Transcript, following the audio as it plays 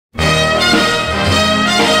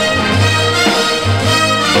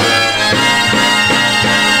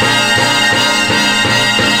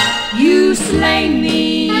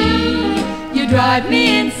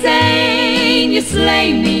you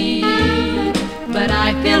slay me, but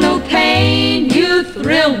I feel no pain, you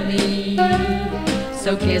thrill me.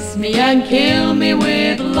 So kiss me and kill me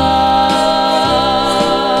with love.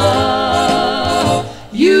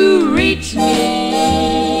 You reach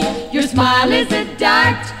me, your smile is a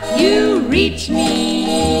dart. You reach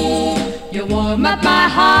me, you warm up my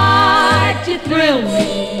heart, you thrill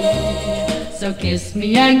me. So kiss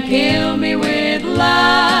me and kill me with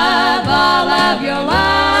love, all of your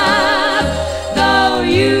love. Though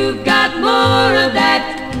you've got more of that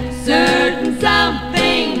certain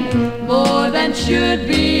something, more than should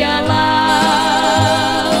be allowed.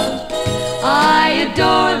 I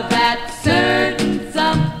adore that certain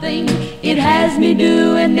something. It has me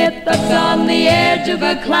doing nip-ups on the edge of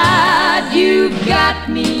a cloud. You've got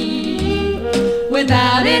me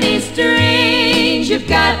without any strings. You've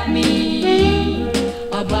got me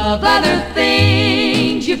above other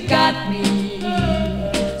things. You've got me.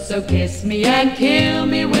 So kiss me and kill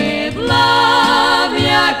me with love,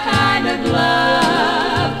 your kind of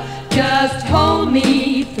love. Just hold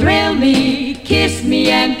me, thrill me, kiss me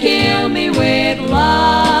and kill me with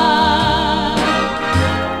love.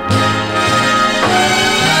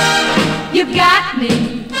 You've got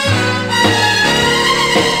me,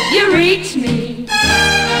 you reach me,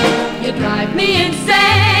 you drive me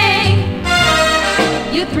insane,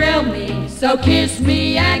 you thrill me. So kiss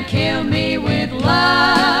me and kill me with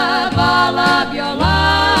love, all of your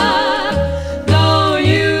love. Though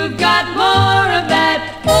you've got more of that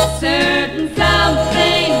certain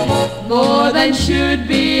something, more than should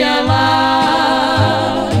be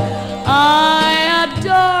allowed. I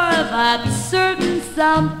adore that certain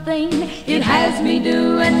something. It has me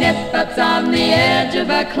doing nip-ups on the edge of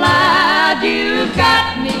a cloud. You've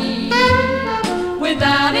got me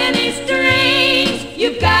without any strings.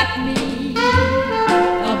 You've got me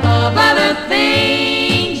above other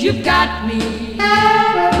things. You've got me